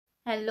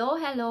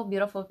Hello,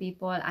 beautiful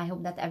people. I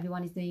hope that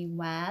everyone is doing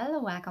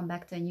well. Welcome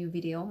back to a new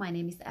video. My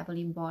name is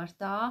Evelin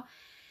Barta,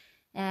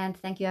 and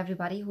thank you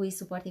everybody who is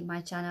supporting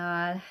my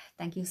channel.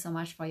 Thank you so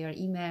much for your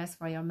emails,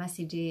 for your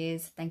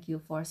messages. Thank you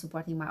for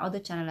supporting my other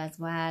channel as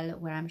well,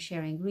 where I'm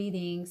sharing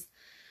readings.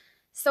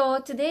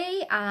 So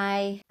today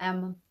I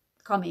am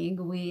coming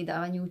with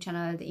a new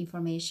channel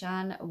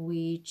information,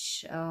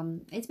 which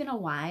it's been a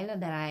while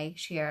that I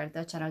shared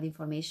the channel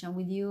information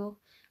with you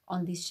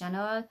on this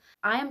channel.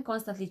 I am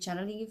constantly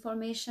channeling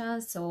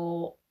information,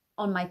 so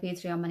on my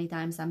Patreon many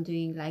times I'm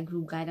doing like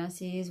group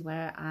guidances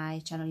where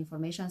I channel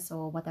information,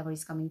 so whatever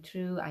is coming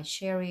through I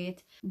share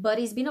it. But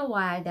it's been a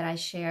while that I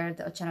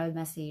shared a channel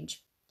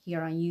message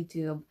here on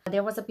YouTube.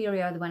 There was a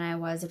period when I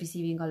was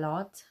receiving a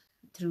lot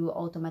through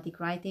automatic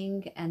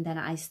writing, and then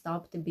I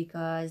stopped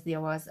because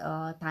there was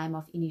a time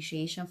of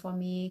initiation for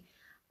me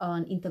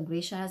on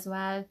integration as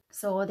well.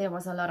 So there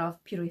was a lot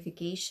of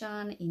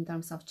purification in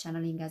terms of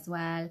channeling as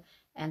well,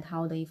 and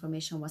how the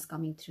information was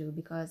coming through,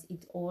 because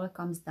it all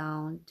comes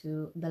down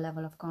to the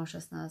level of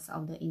consciousness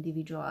of the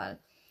individual.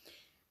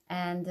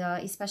 And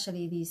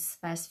especially these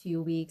past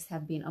few weeks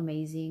have been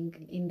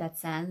amazing in that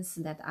sense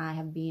that I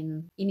have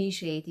been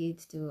initiated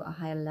to a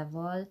higher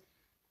level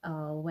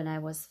when I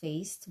was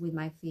faced with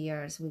my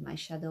fears, with my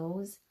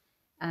shadows.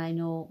 I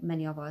know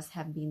many of us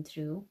have been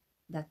through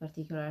that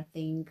particular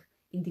thing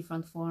in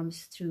different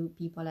forms through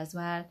people as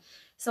well.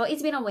 So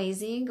it's been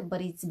amazing,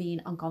 but it's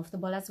been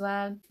uncomfortable as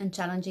well and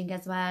challenging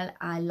as well.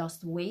 I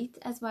lost weight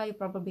as well. You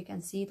probably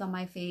can see it on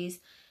my face.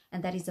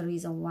 And that is the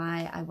reason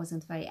why I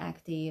wasn't very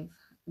active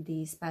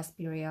this past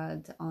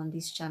period on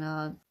this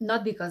channel.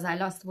 Not because I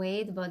lost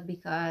weight, but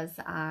because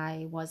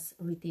I was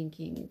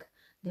rethinking.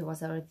 There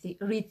was a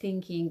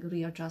rethinking,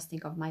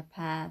 readjusting of my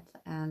path,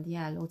 and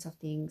yeah, lots of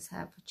things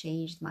have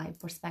changed. My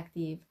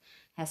perspective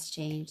has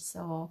changed.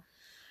 So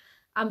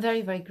I'm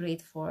very, very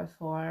grateful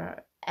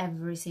for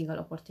every single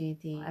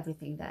opportunity,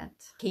 everything that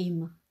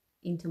came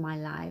into my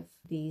life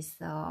these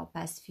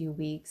past few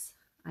weeks,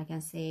 I can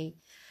say.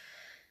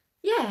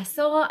 Yeah,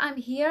 so I'm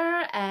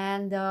here,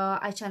 and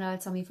I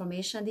channeled some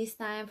information this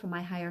time from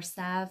my higher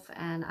self,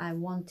 and I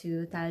want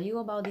to tell you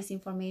about this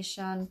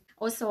information.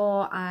 Also,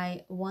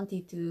 I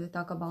wanted to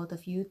talk about a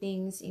few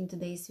things in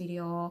today's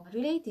video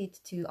related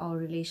to our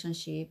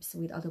relationships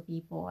with other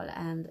people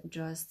and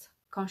just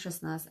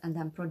consciousness and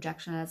then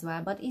projection as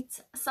well, but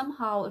it's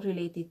somehow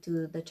related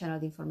to the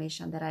channeled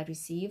information that I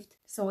received.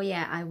 So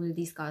yeah, I will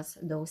discuss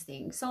those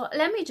things. So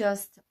let me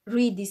just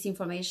read this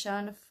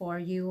information for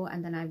you,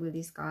 and then I will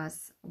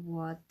discuss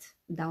what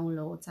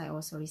downloads I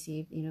also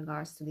received in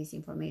regards to this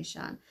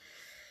information.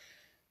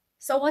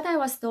 So what I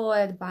was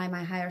told by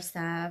my higher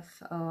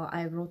self,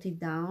 I wrote it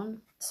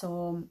down.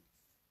 So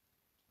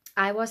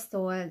I was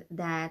told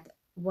that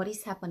what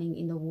is happening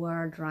in the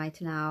world right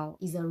now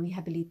is a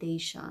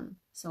rehabilitation.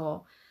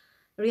 So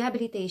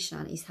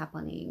rehabilitation is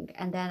happening.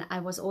 And then I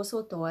was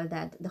also told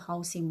that the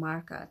housing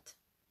market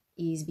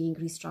is being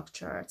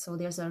restructured. So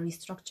there's a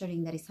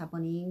restructuring that is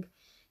happening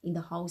in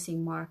the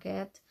housing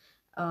market.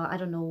 I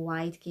don't know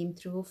why it came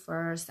through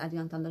first. I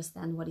didn't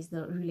understand what is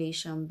the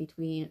relation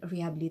between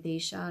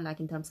rehabilitation,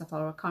 like in terms of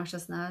our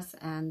consciousness,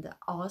 and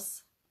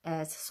us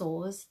as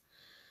souls.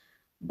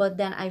 But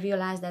then I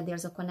realized that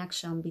there's a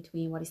connection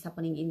between what is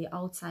happening in the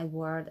outside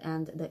world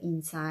and the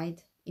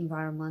inside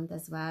environment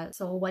as well.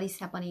 So what is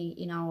happening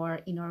in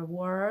our inner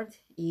world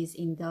is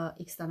in the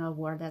external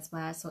world as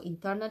well. So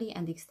internally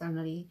and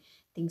externally,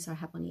 things are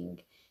happening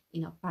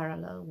in a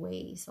parallel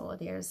way. So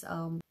there's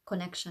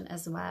connection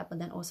as well, but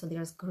then also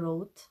there's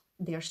growth,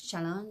 there's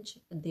challenge,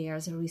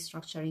 there's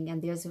restructuring,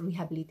 and there's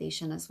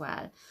rehabilitation as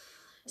well.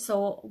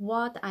 So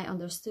what I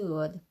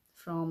understood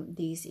from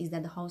this is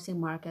that the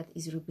housing market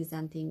is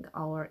representing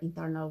our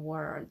internal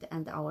world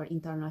and our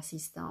internal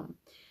system,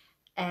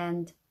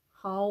 and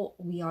how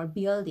we are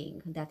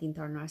building that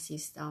internal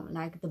system,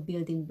 like the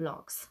building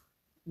blocks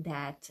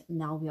that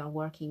now we are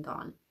working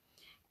on.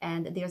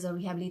 And there's a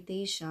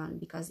rehabilitation,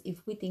 because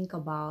if we think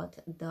about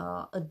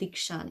the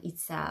addiction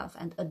itself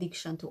and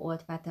addiction to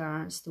old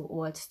patterns, to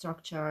old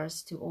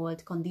structures, to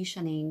old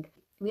conditioning,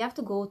 we have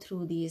to go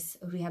through this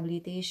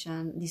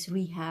rehabilitation, this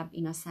rehab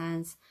in a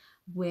sense,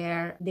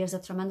 where there's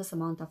a tremendous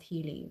amount of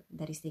healing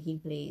that is taking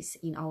place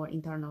in our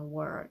internal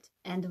world.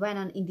 And when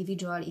an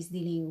individual is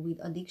dealing with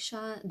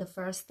addiction, the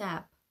first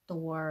step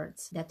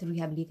towards that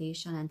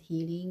rehabilitation and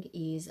healing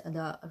is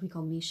the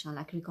recognition,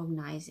 like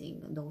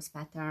recognizing those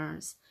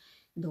patterns,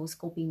 those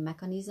coping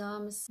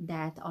mechanisms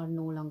that are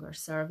no longer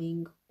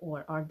serving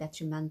or are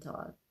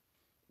detrimental.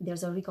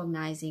 There's a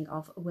recognizing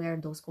of where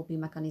those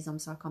coping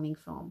mechanisms are coming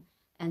from,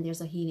 and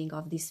there's a healing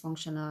of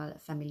dysfunctional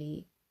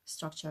family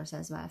structures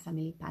as well,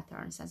 family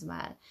patterns as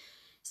well.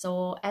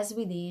 So as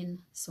within,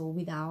 so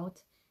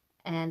without.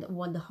 And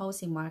what the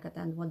housing market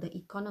and what the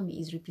economy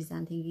is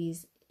representing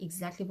is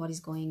exactly what is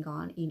going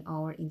on in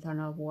our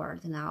internal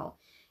world now.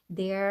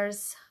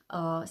 There's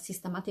a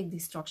systematic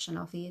destruction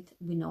of it,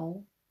 we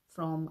know,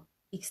 from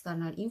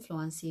external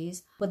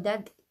influences, but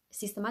that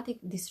systematic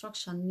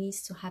destruction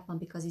needs to happen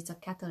because it's a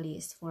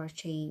catalyst for a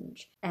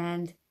change.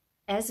 And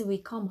as we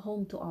come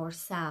home to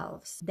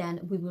ourselves, then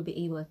we will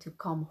be able to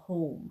come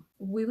home.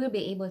 We will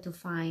be able to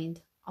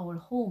find our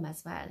home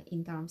as well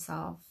in terms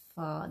of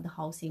the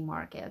housing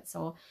market.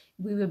 So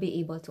we will be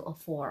able to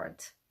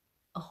afford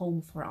a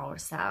home for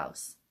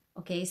ourselves.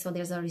 Okay, so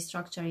there's a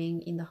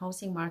restructuring in the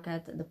housing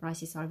market. The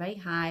prices are very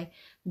high.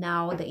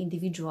 Now the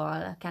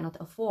individual cannot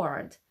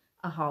afford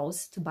a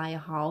house, to buy a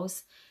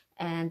house,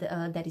 and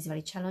that is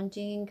very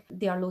challenging.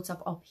 There are lots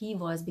of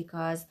upheavals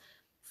because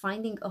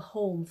finding a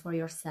home for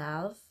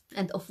yourself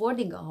and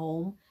affording a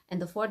home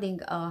and affording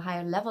a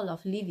higher level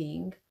of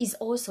living is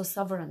also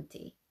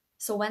sovereignty.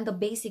 So when the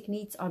basic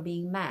needs are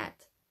being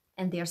met,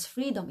 and there's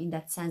freedom in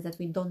that sense that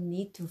we don't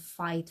need to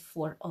fight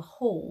for a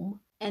home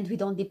and we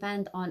don't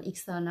depend on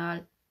external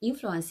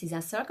influences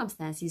and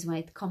circumstances when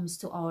it comes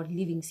to our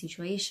living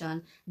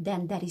situation,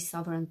 then that is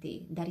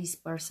sovereignty, that is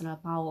personal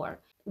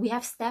power. We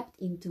have stepped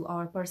into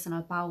our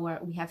personal power,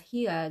 we have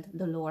healed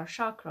the lower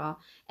chakra,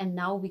 and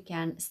now we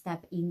can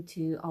step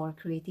into our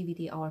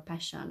creativity, our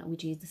passion,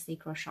 which is the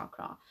sacral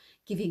chakra,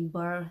 giving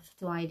birth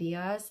to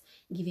ideas,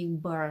 giving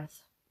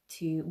birth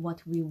to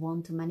what we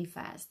want to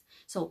manifest.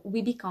 So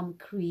we become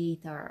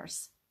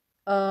creators.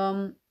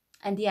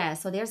 And yeah,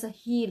 so there's a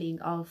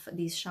healing of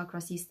this chakra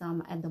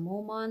system at the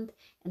moment,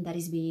 and that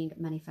is being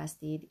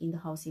manifested in the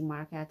housing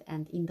market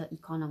and in the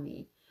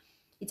economy.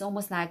 It's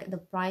almost like the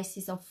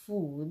prices of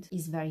food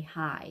is very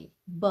high,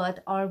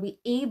 but are we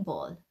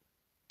able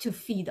to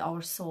feed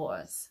our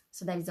souls?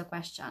 So that is the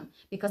question,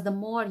 because the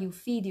more you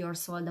feed your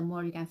soul, the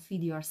more you can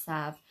feed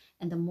yourself,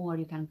 and the more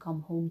you can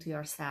come home to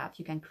yourself.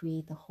 You can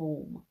create a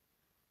home.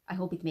 I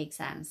hope it makes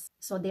sense.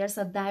 So there's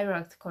a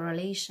direct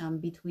correlation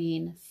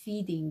between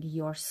feeding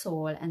your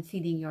soul and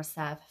feeding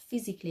yourself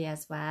physically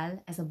as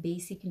well as a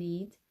basic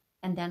need,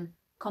 and then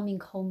coming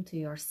home to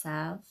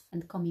yourself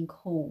and coming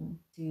home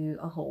to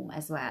a home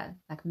as well,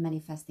 like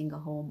manifesting a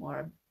home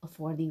or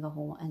affording a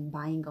home and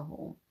buying a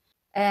home.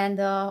 And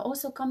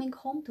also coming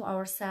home to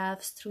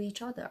ourselves through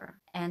each other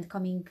and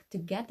coming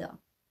together,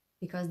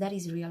 because that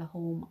is real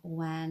home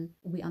when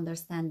we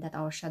understand that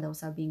our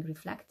shadows are being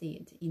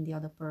reflected in the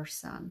other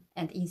person.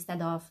 And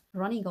instead of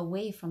running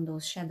away from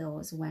those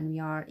shadows when we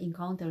are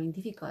encountering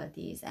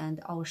difficulties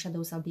and our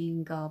shadows are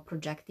being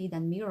projected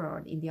and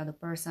mirrored in the other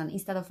person,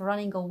 instead of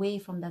running away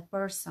from that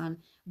person,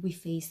 we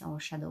face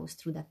our shadows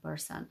through that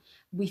person.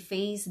 We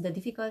face the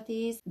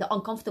difficulties, the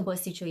uncomfortable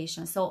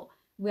situations. So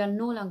we are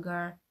no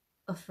longer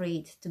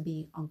afraid to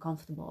be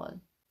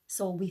uncomfortable.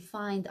 So we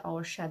find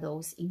our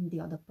shadows in the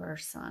other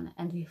person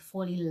and we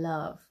fall in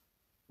love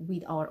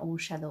with our own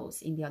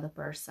shadows in the other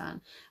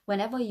person.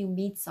 Whenever you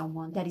meet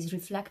someone that is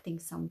reflecting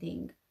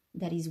something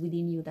that is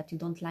within you that you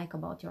don't like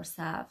about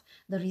yourself,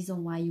 the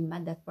reason why you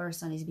met that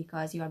person is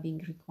because you are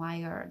being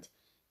required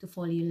to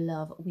fall in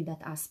love with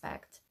that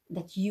aspect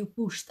that you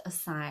pushed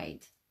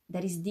aside,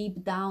 that is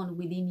deep down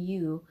within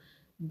you,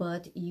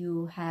 but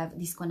you have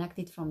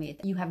disconnected from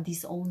it, you have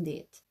disowned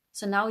it.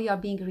 So now you are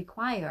being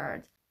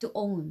required to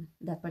own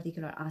that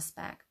particular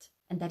aspect,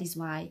 and that is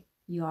why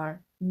you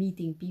are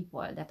meeting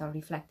people that are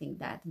reflecting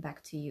that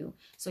back to you.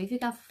 So if you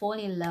can fall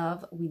in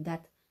love with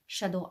that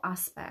shadow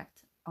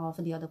aspect of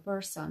the other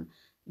person,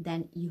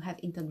 then you have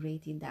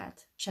integrated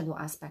that shadow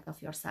aspect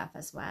of yourself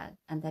as well,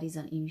 and that is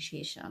an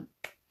initiation.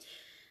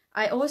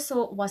 I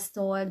also was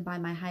told by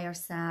my higher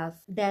self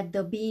that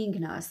the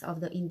beingness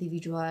of the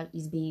individual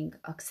is being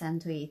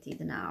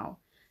accentuated now.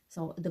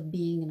 So the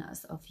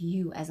beingness of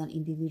you as an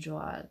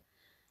individual,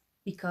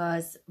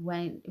 because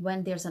when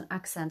there's an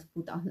accent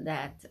put on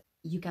that,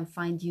 you can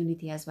find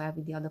unity as well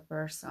with the other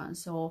person.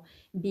 So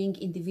being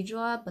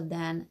individual but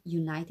then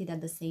united at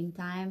the same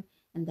time,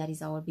 and that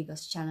is our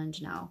biggest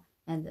challenge now.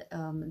 And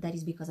that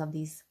is because of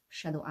these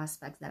shadow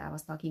aspects that I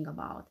was talking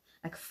about,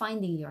 like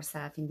finding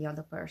yourself in the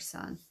other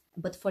person.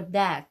 But for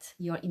that,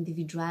 your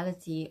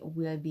individuality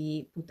will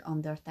be put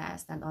under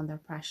test and under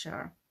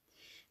pressure.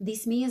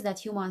 This means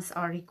that humans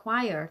are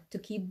required to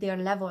keep their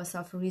levels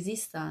of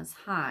resistance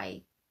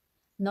high,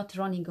 not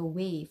running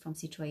away from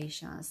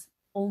situations,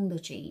 own the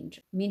change,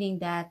 meaning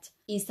that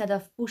instead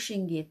of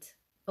pushing it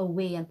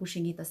away and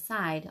pushing it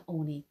aside,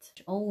 own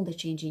it, own the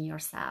change in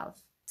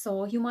yourself.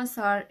 So humans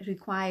are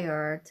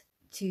required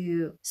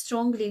to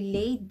strongly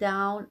lay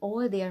down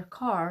all their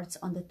cards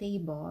on the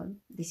table,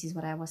 this is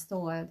what I was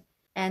told,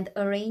 and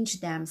arrange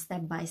them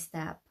step by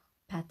step,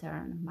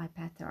 pattern by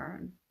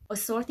pattern. A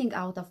sorting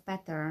out of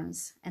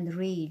patterns and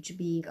rage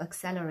being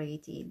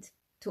accelerated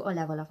to a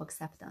level of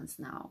acceptance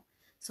now.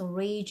 So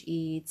rage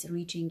is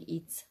reaching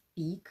its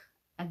peak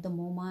at the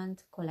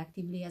moment,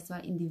 collectively as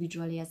well,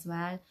 individually as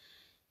well.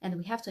 And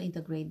we have to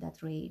integrate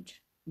that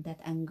rage, that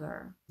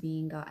anger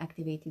being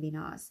activated in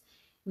us.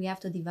 We have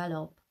to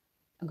develop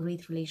a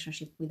great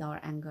relationship with our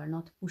anger,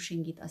 not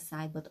pushing it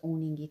aside, but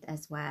owning it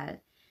as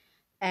well.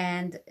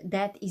 And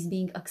that is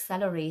being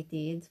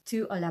accelerated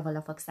to a level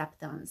of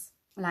acceptance,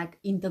 like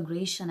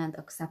integration and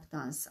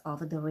acceptance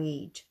of the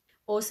rage.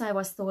 Also, I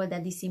was told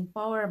that this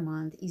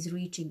empowerment is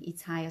reaching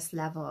its highest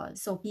level.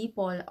 So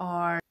people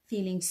are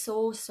feeling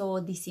so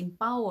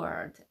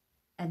disempowered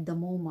at the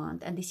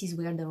moment. And this is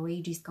where the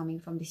rage is coming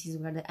from. This is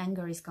where the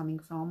anger is coming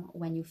from,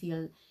 when you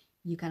feel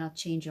you cannot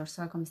change your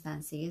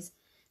circumstances.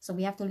 So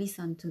we have to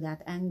listen to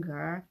that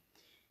anger.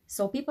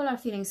 So people are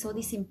feeling so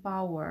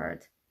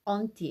disempowered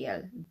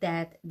until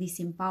that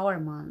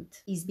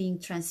disempowerment is being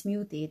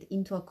transmuted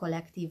into a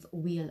collective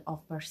will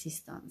of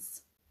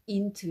persistence,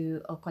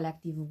 into a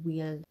collective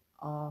will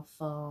of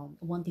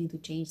wanting to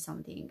change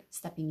something,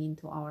 stepping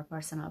into our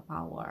personal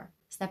power,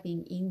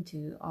 stepping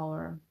into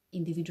our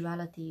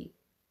individuality,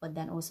 but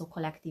then also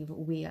collective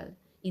will.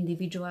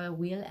 Individual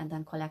will and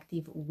then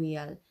collective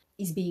will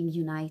is being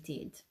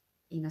united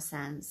in a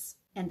sense.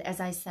 And as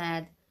I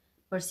said,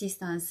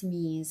 persistence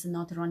means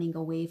not running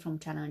away from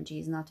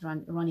challenges, not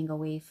running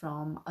away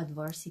from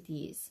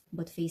adversities,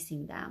 but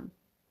facing them,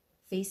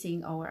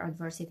 facing our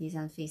adversities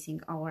and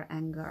facing our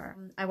anger.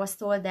 I was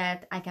told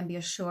that I can be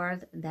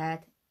assured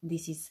that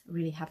this is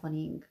really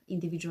happening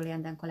individually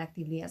and then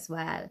collectively as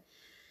well.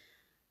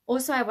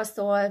 Also, I was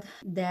told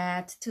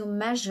that to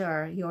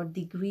measure your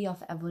degree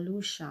of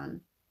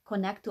evolution,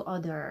 connect to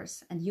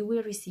others, and you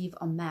will receive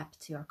a map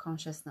to your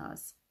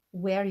consciousness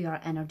where you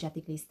are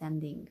energetically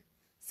standing.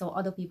 So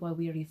other people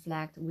will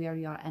reflect where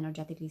you are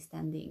energetically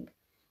standing,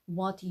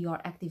 what you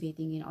are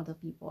activating in other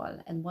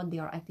people and what they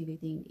are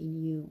activating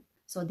in you.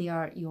 So they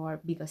are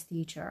your biggest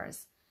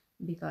teachers,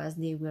 because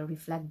they will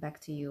reflect back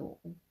to you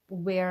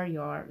where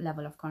your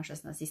level of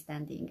consciousness is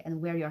standing and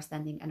where you're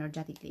standing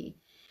energetically.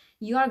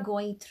 You are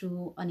going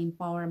through an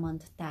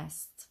empowerment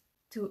test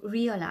to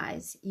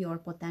realize your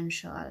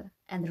potential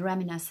and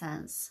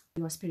reminiscence,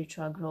 your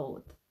spiritual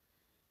growth.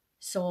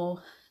 So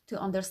to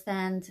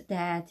understand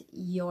that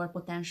your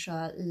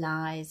potential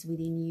lies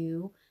within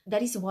you,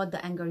 that is what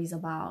the anger is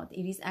about.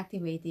 It is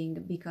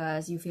activating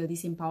because you feel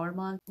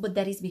disempowerment, but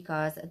that is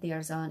because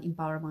there's an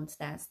empowerment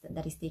test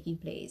that is taking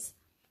place.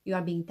 You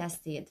are being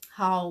tested,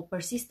 how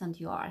persistent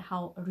you are,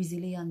 how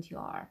resilient you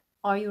are.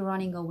 Are you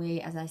running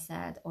away, as I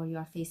said, or you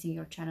are facing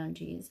your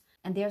challenges?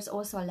 And there's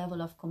also a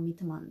level of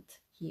commitment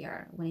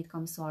here when it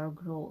comes to our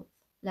growth.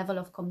 Level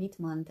of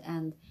commitment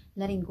and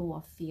letting go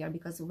of fear,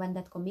 because when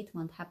that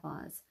commitment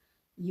happens,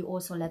 you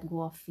also let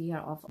go of fear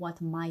of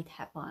what might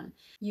happen.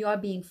 You are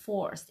being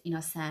forced, in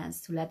a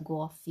sense, to let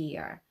go of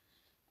fear.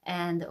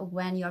 And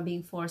when you're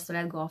being forced to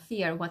let go of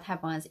fear, what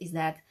happens is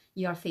that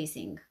you're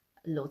facing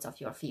loads of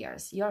your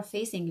fears. You're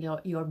facing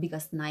your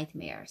biggest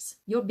nightmares.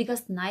 Your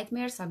biggest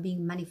nightmares are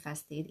being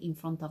manifested in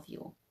front of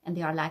you. And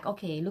they are like,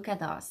 okay, look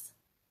at us.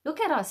 Look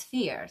at us,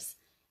 fears,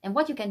 and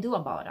what you can do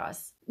about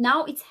us.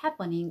 Now it's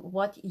happening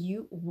what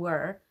you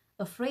were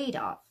afraid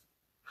of.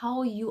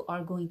 How you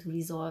are going to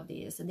resolve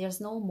this.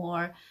 There's no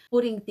more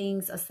putting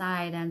things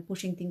aside and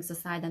pushing things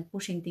aside and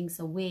pushing things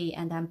away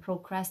and then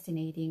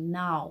procrastinating.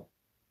 Now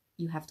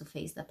you have to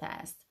face the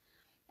test.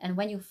 And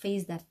when you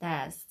face that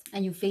test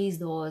and you face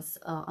those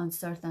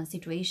uncertain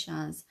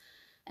situations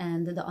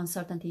and the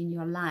uncertainty in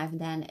your life,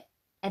 then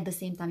at the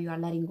same time you are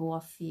letting go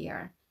of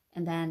fear.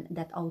 And then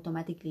that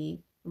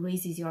automatically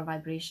raises your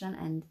vibration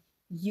and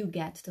you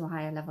get to a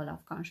higher level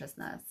of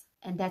consciousness.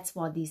 And that's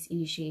what this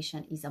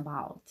initiation is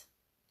about.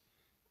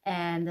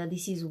 And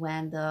this is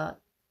when the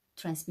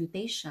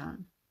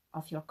transmutation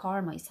of your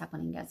karma is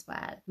happening as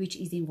well, which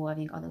is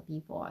involving other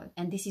people.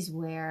 And this is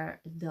where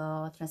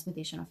the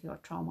transmutation of your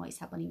trauma is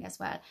happening as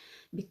well,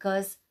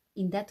 because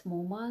in that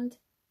moment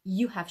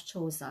you have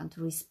chosen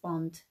to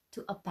respond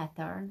to a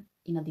pattern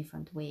in a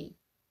different way.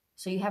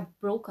 So you have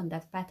broken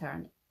that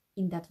pattern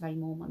in that very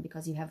moment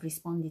because you have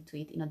responded to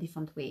it in a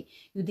different way.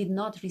 You did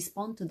not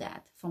respond to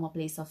that from a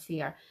place of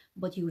fear,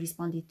 but you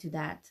responded to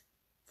that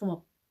from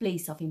a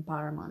place of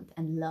empowerment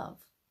and love,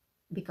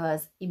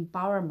 because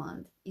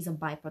empowerment is a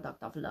byproduct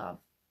of love.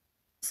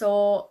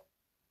 So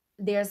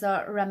there's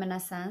a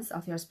reminiscence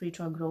of your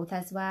spiritual growth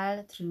as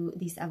well through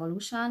this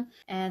evolution.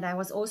 And I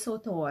was also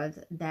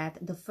told that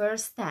the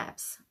first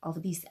steps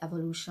of this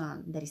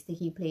evolution that is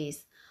taking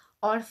place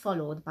are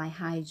followed by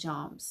high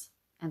jumps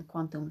and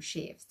quantum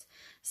shifts.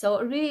 So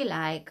really,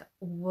 like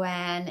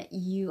when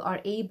you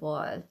are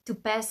able to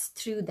pass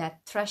through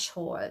that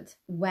threshold,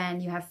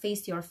 when you have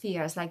faced your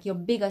fears, like your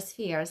biggest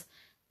fears,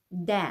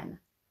 then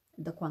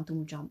the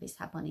quantum jump is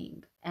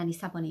happening, and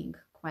it's happening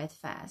quite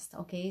fast.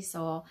 Okay,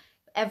 so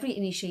every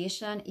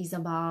initiation is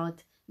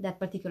about that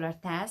particular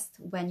test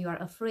when you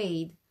are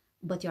afraid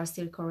but you're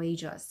still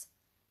courageous,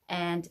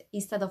 and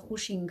instead of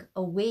pushing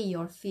away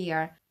your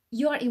fear,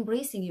 you are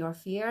embracing your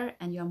fear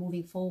and you're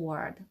moving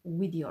forward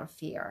with your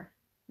fear,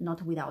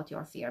 not without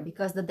your fear,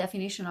 because the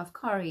definition of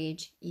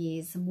courage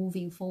is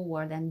moving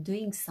forward and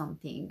doing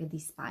something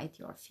despite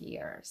your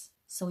fears.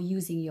 So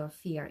using your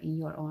fear in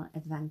your own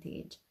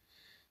advantage.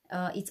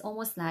 It's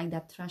almost like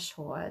that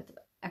threshold.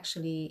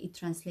 Actually, it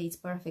translates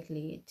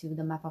perfectly to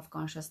the map of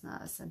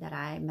consciousness that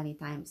I many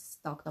times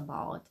talked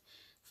about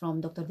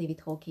from Dr. David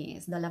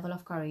Hawkins. The level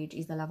of courage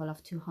is the level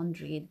of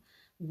 200,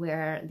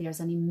 where there's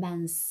an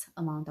immense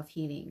amount of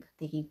healing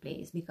taking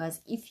place.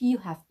 Because if you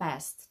have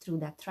passed through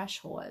that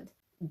threshold,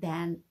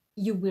 then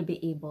you will be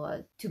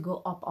able to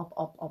go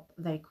up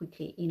very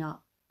quickly in a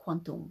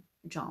quantum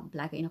jump,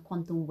 like in a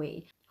quantum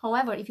way.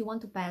 However, if you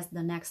want to pass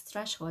the next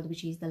threshold,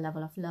 which is the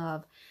level of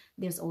love,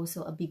 there's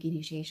also a big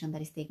initiation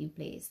that is taking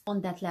place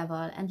on that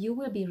level, and you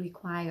will be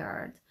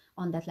required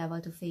on that level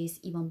to face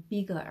even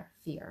bigger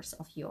fears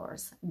of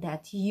yours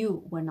that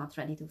you were not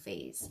ready to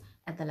face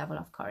at the level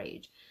of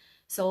courage.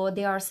 So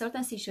there are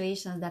certain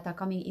situations that are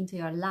coming into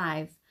your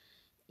life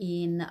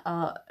in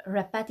a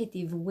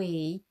repetitive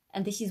way,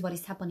 and this is what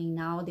is happening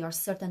now. There are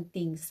certain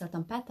things,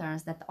 certain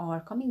patterns that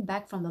are coming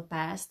back from the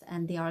past,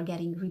 and they are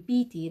getting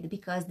repeated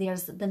because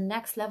there's the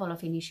next level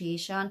of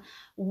initiation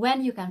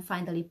when you can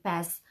finally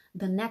pass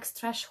the next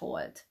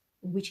threshold,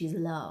 which is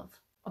love.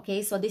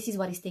 Okay, so this is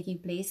what is taking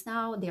place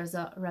now. There's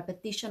a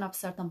repetition of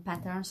certain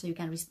patterns, so you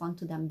can respond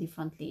to them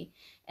differently,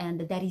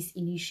 and that is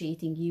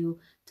initiating you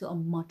to a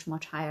much,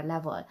 much higher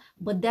level.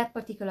 But that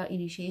particular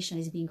initiation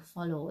is being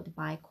followed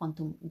by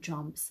quantum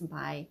jumps,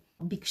 by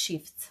big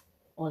shifts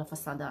all of a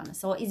sudden.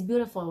 So it's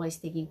beautiful what is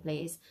taking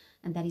place,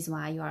 and that is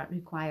why you are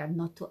required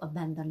not to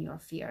abandon your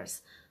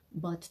fears,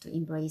 but to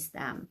embrace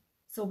them.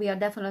 So we are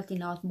definitely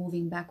not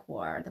moving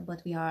backward,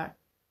 but we are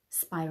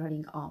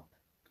spiraling up.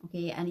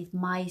 Okay, and it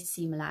might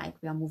seem like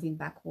we are moving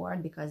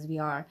backward because we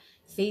are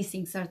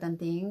facing certain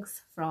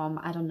things from,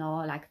 I don't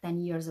know, like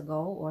 10 years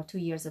ago or 2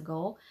 years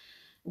ago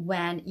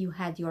when you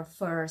had your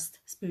first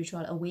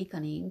spiritual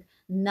awakening.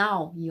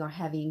 Now you're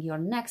having your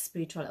next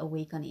spiritual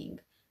awakening,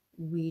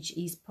 which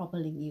is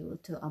propelling you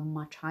to a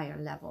much higher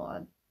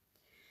level.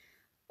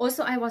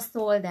 Also, I was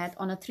told that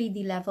on a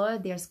 3D level,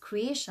 there's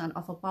creation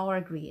of a power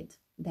grid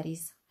that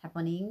is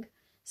happening.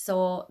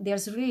 So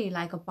there's really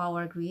like a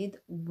power grid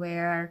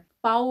where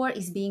power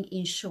is being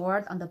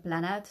ensured on the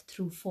planet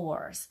through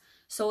force.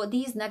 So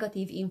these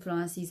negative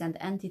influences and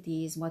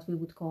entities, what we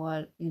would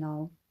call,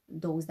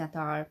 those that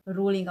are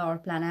ruling our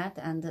planet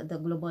and the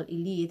global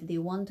elite, they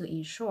want to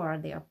ensure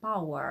their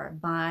power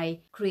by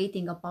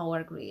creating a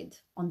power grid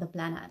on the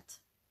planet.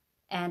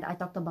 And I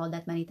talked about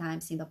that many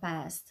times in the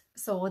past.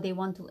 So they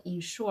want to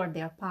ensure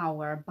their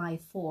power by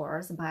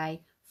force,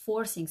 by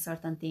forcing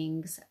certain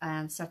things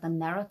and certain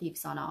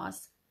narratives on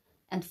us,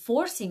 and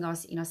forcing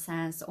us in a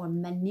sense, or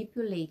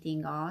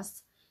manipulating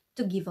us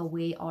to give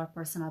away our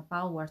personal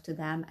power to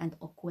them and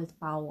occult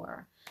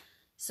power.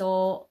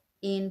 So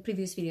in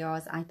previous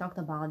videos, I talked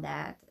about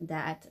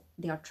that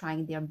they are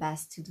trying their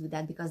best to do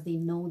that because they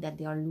know that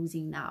they are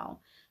losing now.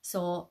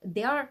 So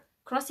they are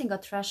crossing a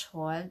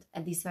threshold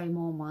at this very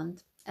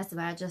moment as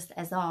well, just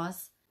as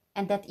us,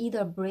 and that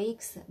either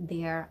breaks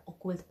their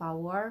occult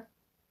power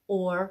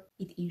or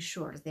it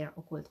ensures their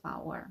occult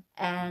power.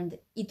 And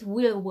it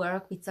will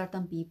work with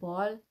certain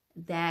people,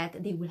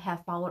 that they will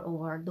have power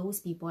over those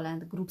people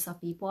and groups of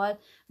people,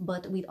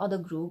 but with other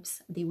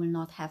groups, they will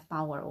not have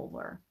power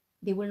over.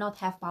 They will not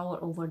have power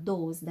over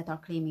those that are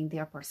claiming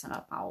their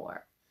personal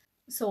power.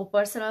 So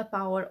personal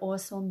power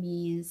also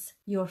means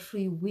your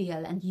free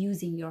will and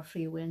using your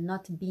free will,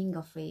 not being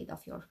afraid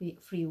of your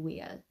free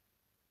will,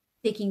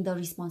 taking the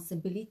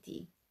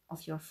responsibility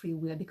of your free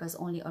will, because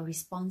only a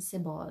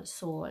responsible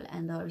soul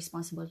and a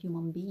responsible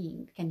human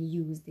being can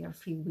use their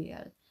free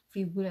will.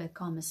 Free will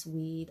comes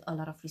with a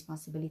lot of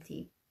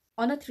responsibility.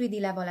 On a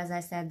 3D level, as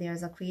I said,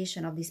 there's a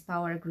creation of this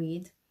power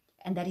grid,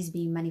 and that is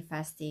being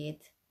manifested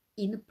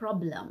in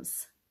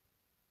problems,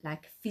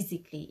 like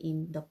physically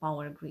in the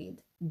power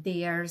grid.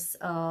 There's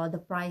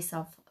the price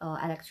of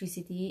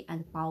electricity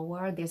and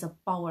power. There's a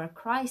power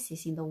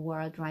crisis in the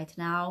world right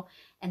now,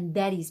 and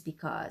that is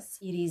because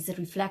it is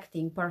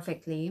reflecting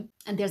perfectly,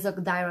 and there's a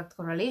direct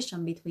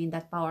correlation between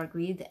that power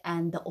grid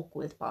and the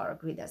occult power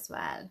grid as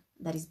well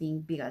that is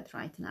being built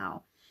right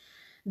now.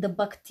 The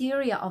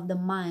bacteria of the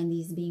mind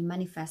is being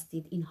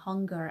manifested in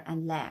hunger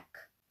and lack.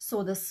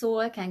 So the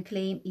soul can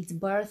claim its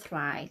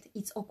birthright,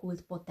 its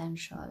occult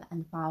potential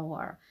and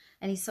power.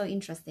 And it's so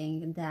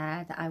interesting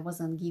that I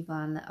wasn't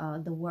given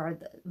the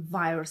word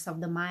virus of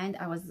the mind.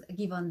 I was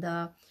given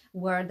the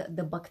word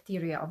the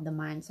bacteria of the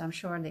mind. So I'm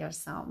sure there's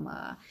some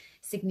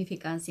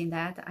significance in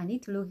that. I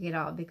need to look it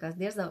up because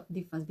there's a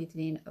difference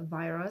between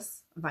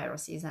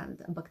viruses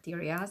and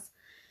bacteria.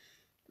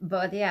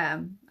 But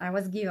yeah, I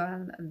was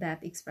given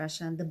that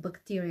expression, the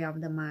bacteria of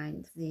the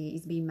mind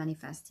is being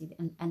manifested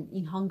and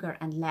in hunger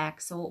and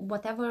lack. So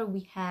whatever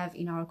we have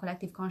in our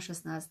collective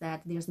consciousness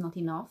that there's not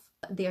enough,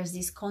 there's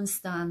this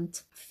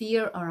constant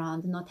fear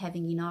around not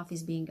having enough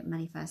is being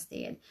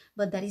manifested.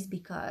 But that is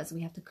because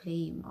we have to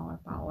claim our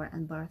power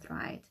and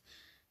birthright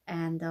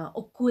and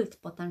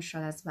occult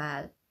potential as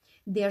well.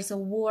 There's a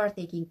war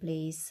taking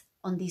place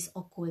on this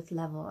occult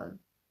level,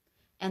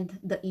 and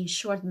the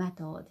ensured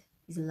method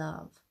is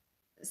love.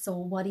 So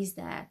what is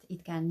that?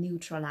 It can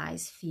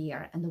neutralize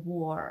fear and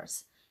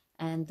wars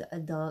and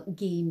the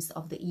games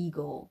of the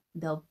ego,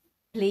 the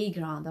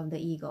playground of the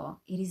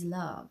ego. It is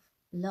love.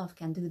 Love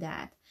can do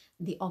that.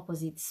 The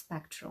opposite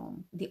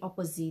spectrum, the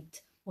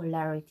opposite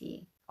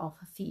polarity of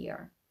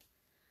fear.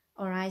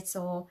 All right,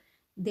 so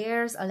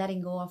there's a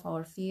letting go of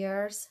our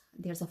fears.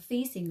 There's a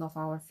facing of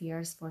our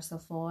fears, first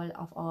of all,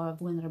 of our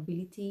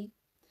vulnerability,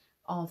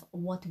 of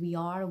what we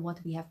are,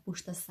 what we have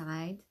pushed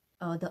aside.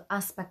 the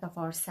aspect of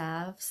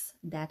ourselves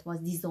that was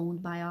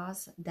disowned by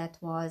us, that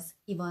was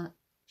even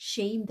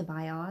shamed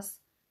by us.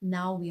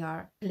 Now we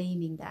are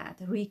claiming that,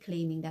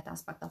 reclaiming that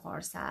aspect of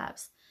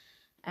ourselves.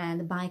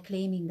 And by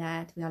claiming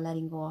that, we are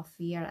letting go of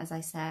fear, as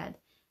I said,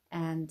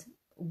 and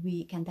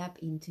we can tap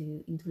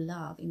into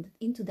love,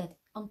 into that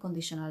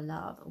unconditional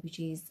love, which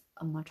is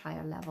a much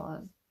higher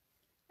level.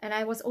 And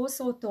I was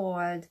also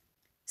told,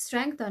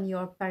 strengthen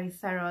your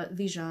peripheral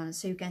vision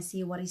so you can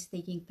see what is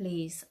taking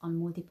place on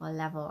multiple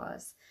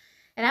levels.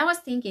 And I was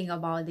thinking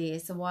about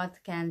this. What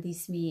can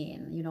this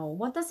mean? You know,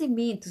 what does it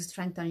mean to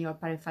strengthen your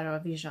peripheral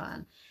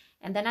vision?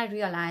 And then I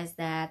realized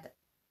that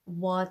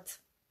what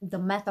the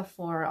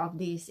metaphor of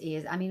this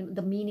is, I mean,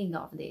 the meaning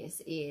of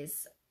this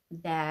is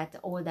that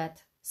all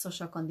that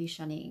social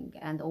conditioning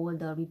and all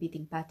the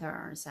repeating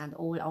patterns and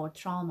all our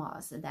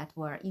traumas that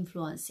were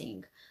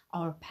influencing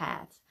our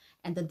path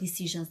and the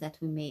decisions that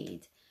we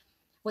made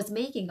was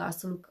making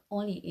us to look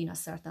only in a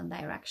certain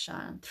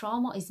direction.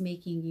 Trauma is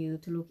making you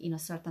to look in a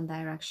certain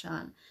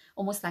direction,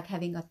 almost like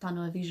having a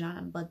tunnel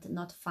vision, but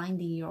not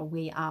finding your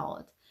way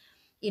out.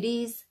 It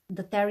is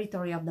the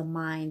territory of the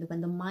mind,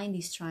 when the mind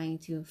is trying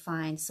to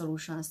find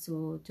solutions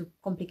to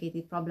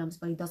complicated problems,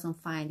 but it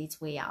doesn't find its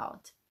way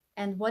out.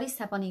 And what is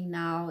happening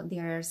now,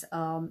 there's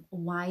a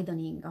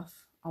widening of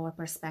our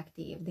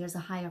perspective. There's a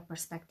higher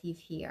perspective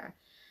here.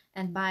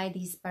 And by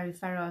this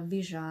peripheral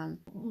vision,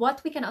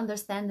 what we can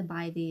understand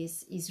by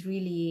this is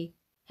really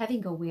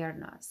having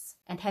awareness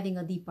and having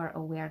a deeper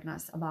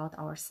awareness about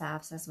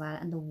ourselves as well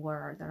and the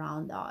world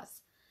around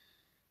us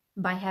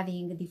by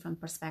having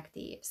different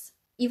perspectives.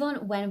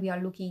 Even when we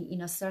are looking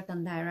in a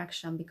certain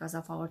direction because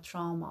of our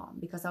trauma,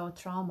 because our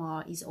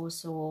trauma is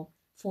also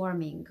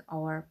forming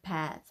our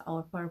path,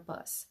 our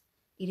purpose.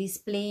 It is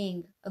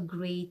playing a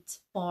great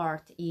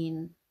part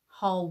in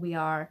how we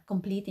are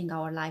completing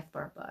our life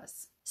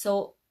purpose.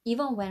 So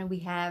even when we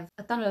have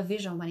a tunnel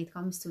vision when it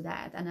comes to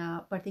that and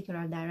a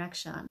particular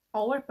direction,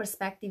 our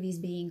perspective is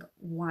being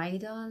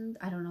widened.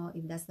 I don't know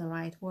if that's the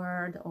right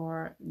word,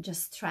 or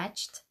just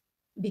stretched,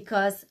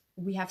 because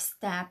we have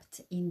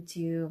stepped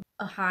into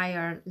a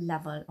higher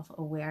level of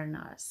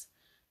awareness.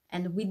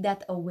 And with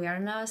that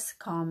awareness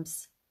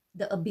comes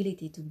the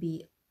ability to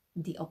be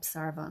the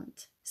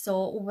observant.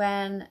 So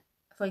when,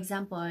 for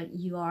example,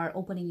 you are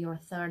opening your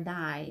third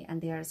eye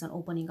and there's an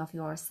opening of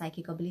your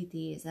psychic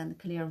abilities and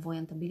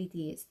clairvoyant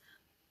abilities,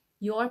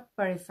 your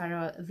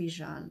peripheral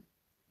vision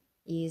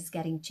is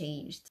getting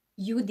changed.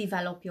 You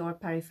develop your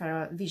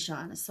peripheral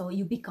vision, so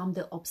you become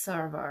the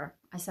observer.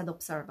 I said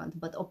observant,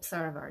 but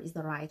observer is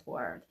the right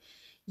word.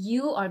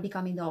 You are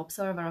becoming the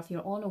observer of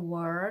your own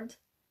world,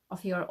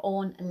 of your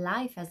own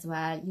life as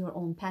well, your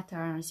own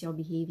patterns, your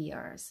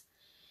behaviors.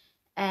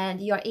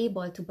 And you're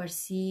able to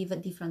perceive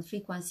different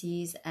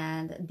frequencies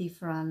and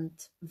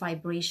different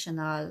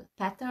vibrational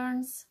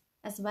patterns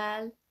as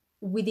well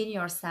within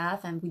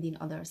yourself and within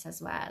others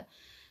as well.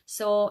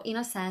 So in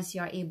a sense,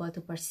 you're able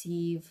to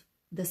perceive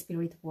the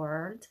spirit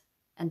world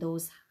and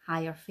those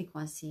higher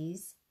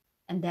frequencies,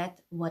 and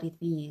that's what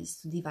it means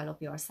to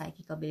develop your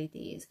psychic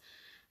abilities.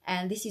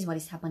 And this is what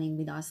is happening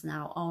with us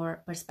now.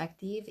 Our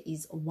perspective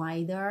is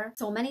wider.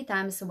 So many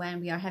times when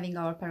we are having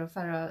our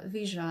peripheral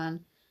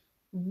vision,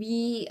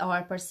 we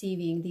are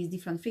perceiving these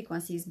different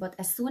frequencies, but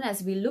as soon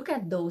as we look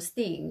at those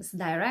things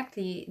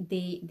directly,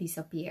 they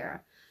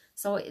disappear.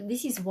 So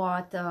this is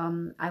what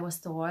I was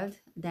told,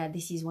 that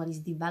this is what is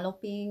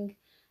developing,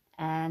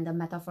 and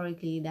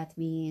metaphorically that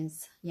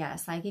means, yeah,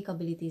 psychic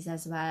abilities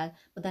as well,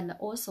 but then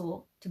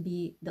also to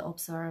be the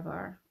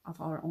observer of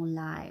our own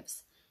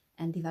lives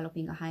and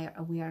developing a higher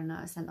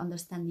awareness and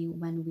understanding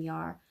when we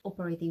are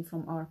operating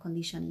from our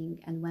conditioning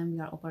and when we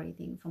are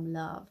operating from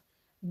love.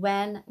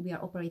 When we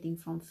are operating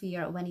from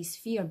fear, when is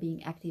fear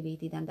being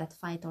activated and that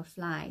fight or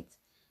flight,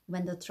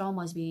 when the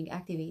trauma is being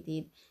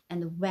activated,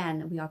 and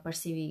when we are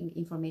perceiving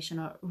information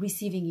or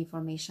receiving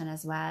information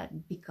as well,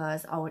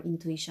 because our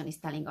intuition is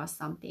telling us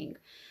something.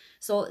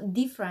 So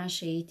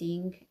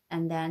differentiating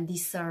and then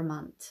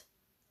discernment,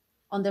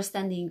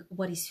 understanding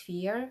what is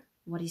fear,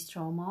 what is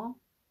trauma,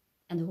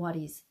 and what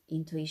is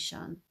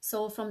intuition.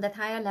 So from that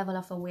higher level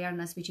of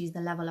awareness, which is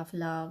the level of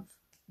love,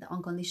 the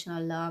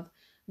unconditional love,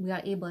 we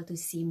are able to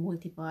see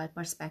multiple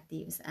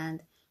perspectives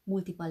and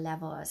multiple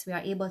levels. We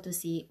are able to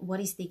see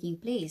what is taking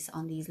place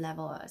on these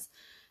levels.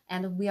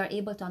 And we are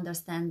able to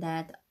understand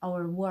that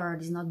our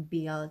world is not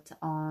built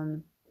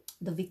on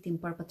the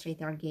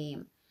victim-perpetrator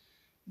game.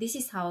 This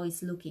is how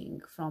it's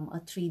looking from a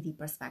 3D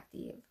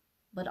perspective.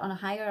 But on a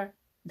higher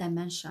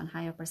dimension,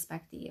 higher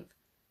perspective,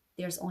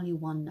 there's only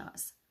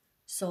oneness.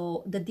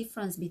 So the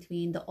difference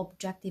between the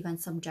objective and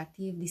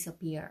subjective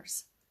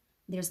disappears.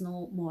 There's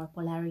no more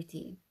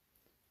polarity,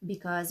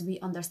 because we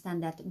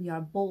understand that we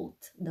are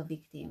both the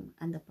victim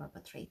and the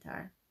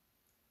perpetrator.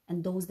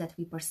 And those that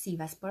we perceive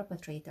as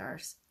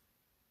perpetrators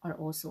are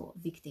also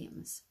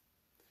victims.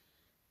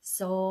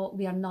 So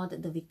we are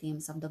not the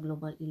victims of the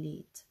global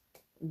elite.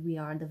 We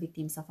are the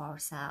victims of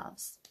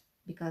ourselves,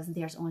 because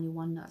there's only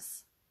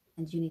oneness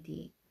and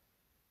unity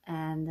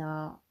and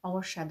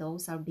our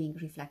shadows are being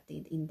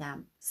reflected in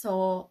them.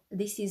 So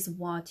this is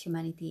what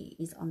humanity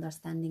is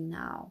understanding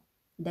now,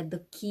 that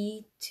the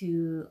key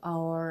to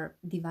our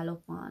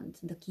development,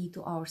 the key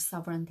to our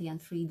sovereignty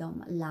and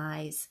freedom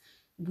lies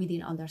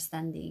within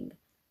understanding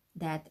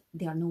that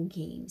there are no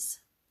games,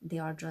 they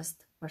are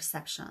just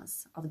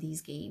perceptions of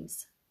these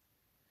games.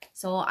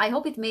 So I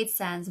hope it made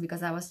sense,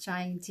 because I was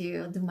trying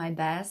to do my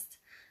best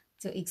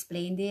to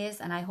explain this,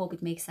 and I hope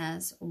it makes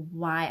sense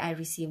why I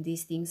receive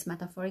these things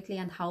metaphorically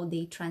and how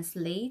they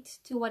translate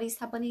to what is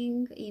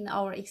happening in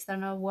our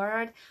external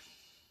world.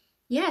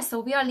 Yeah, so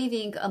we are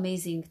living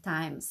amazing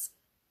times,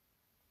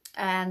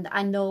 and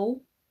I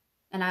know,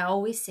 and I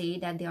always say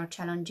that they are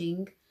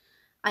challenging.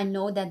 I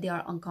know that they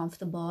are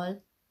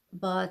uncomfortable,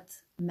 but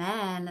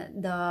man,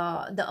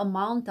 the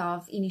amount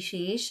of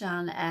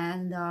initiation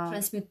and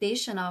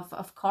transmutation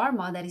of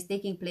karma that is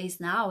taking place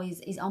now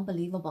is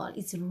unbelievable.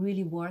 It's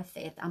really worth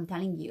it, I'm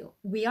telling you.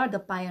 We are the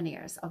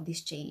pioneers of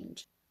this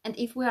change. And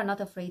if we are not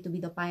afraid to be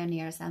the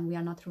pioneers, and we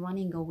are not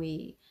running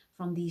away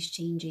from these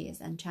changes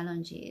and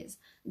challenges,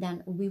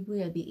 then we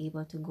will be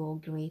able to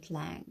go great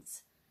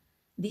lengths.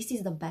 This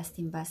is the best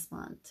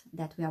investment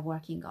that we are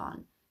working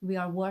on. We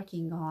are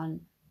working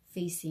on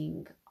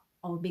facing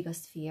our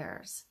biggest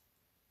fears.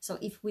 So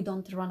if we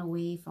don't run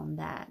away from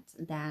that,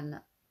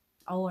 then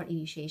our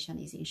initiation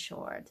is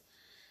ensured.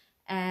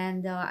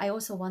 And I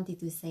also wanted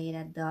to say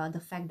that the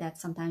fact that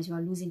sometimes we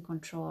are losing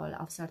control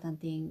of certain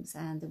things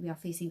and we are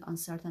facing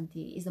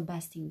uncertainty is the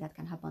best thing that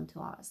can happen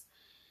to us.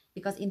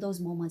 Because in those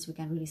moments, we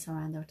can really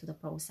surrender to the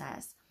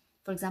process.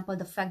 For example,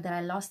 the fact that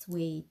I lost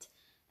weight,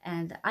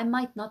 and I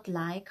might not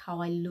like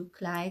how I look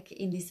like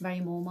in this very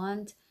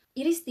moment,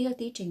 it is still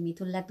teaching me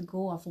to let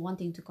go of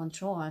wanting to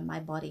control my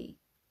body,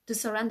 to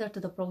surrender to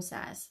the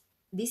process.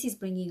 This is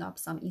bringing up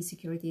some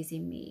insecurities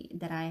in me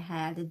that I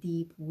had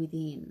deep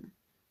within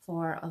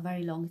for a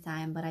very long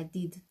time, but I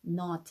did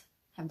not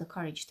have the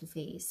courage to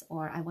face,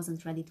 or I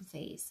wasn't ready to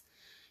face.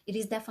 It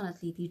is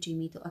definitely teaching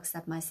me to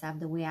accept myself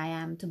the way I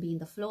am, to be in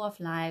the flow of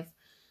life,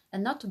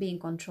 and not to be in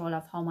control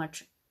of how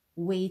much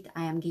weight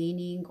I am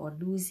gaining or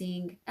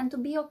losing, and to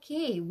be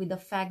okay with the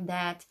fact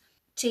that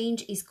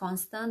change is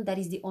constant. That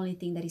is the only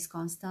thing that is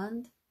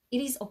constant.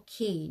 It is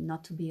okay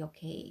not to be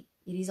okay.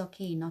 It is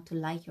okay not to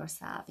like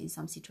yourself in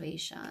some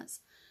situations,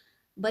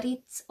 but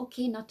it's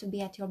okay not to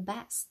be at your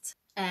best.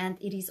 And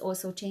it is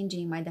also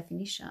changing my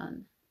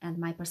definition and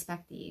my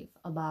perspective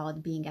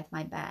about being at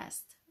my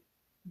best.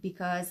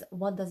 Because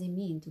what does it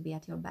mean to be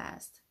at your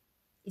best?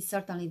 It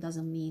certainly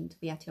doesn't mean to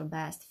be at your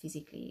best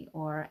physically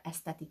or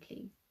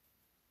aesthetically.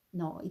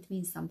 No, it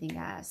means something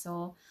else.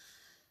 So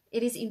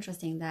it is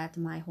interesting that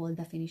my whole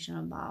definition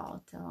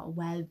about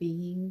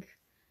well-being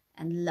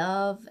and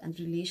love and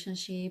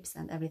relationships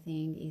and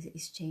everything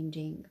is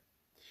changing.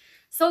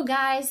 So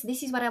guys,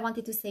 this is what I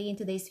wanted to say in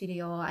today's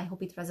video. I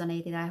hope it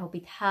resonated. I hope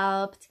it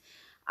helped.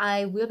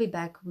 I will be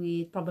back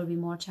with probably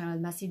more channel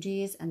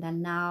messages, and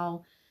then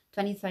now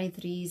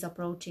 2023 is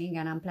approaching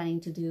and I'm planning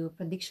to do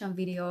prediction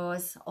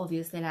videos.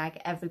 Obviously,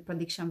 like every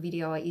prediction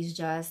video is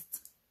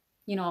just,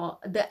 you know,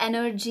 the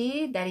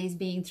energy that is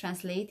being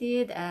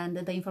translated and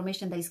the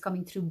information that is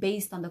coming through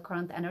based on the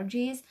current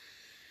energies.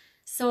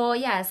 So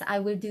yes, I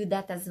will do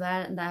that as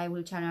well, and I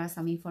will channel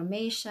some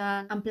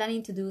information. I'm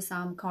planning to do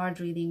some card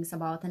readings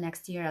about the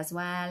next year as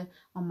well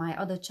on my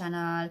other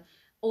channel.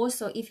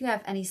 Also, if you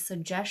have any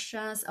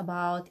suggestions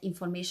about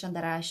information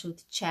that I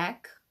should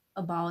check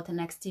about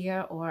next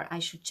year or I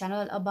should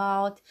channel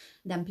about,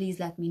 then please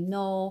let me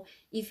know.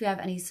 If you have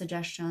any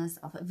suggestions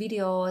of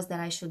videos that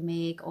I should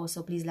make,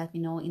 also please let me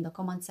know in the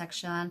comment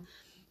section.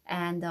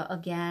 And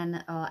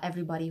again,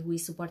 everybody who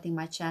is supporting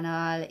my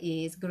channel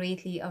is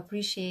greatly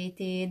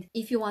appreciated.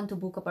 If you want to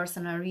book a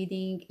personal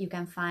reading, you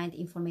can find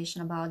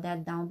information about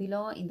that down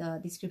below in the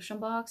description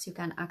box. You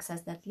can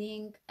access that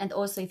link. And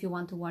also, if you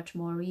want to watch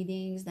more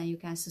readings, then you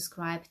can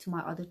subscribe to my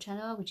other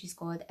channel, which is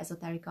called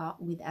Esoterica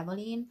with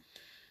Evelin.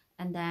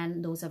 And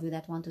then those of you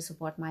that want to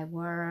support my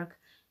work,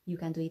 you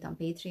can do it on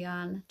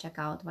Patreon. Check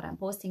out what I'm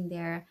posting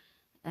there.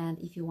 And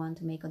if you want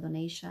to make a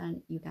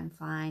donation, you can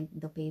find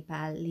the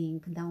PayPal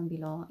link down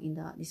below in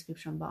the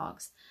description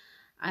box.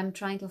 I'm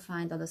trying to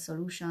find other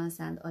solutions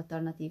and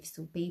alternatives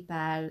to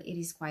PayPal. It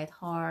is quite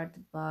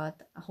hard,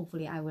 but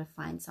hopefully I will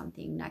find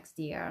something next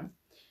year,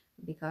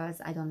 because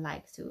I don't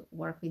like to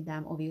work with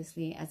them,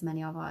 obviously, as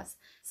many of us.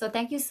 So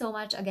thank you so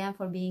much again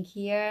for being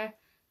here.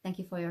 Thank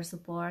you for your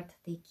support.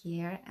 Take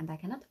care, and I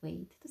cannot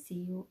wait to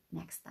see you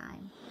next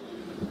time.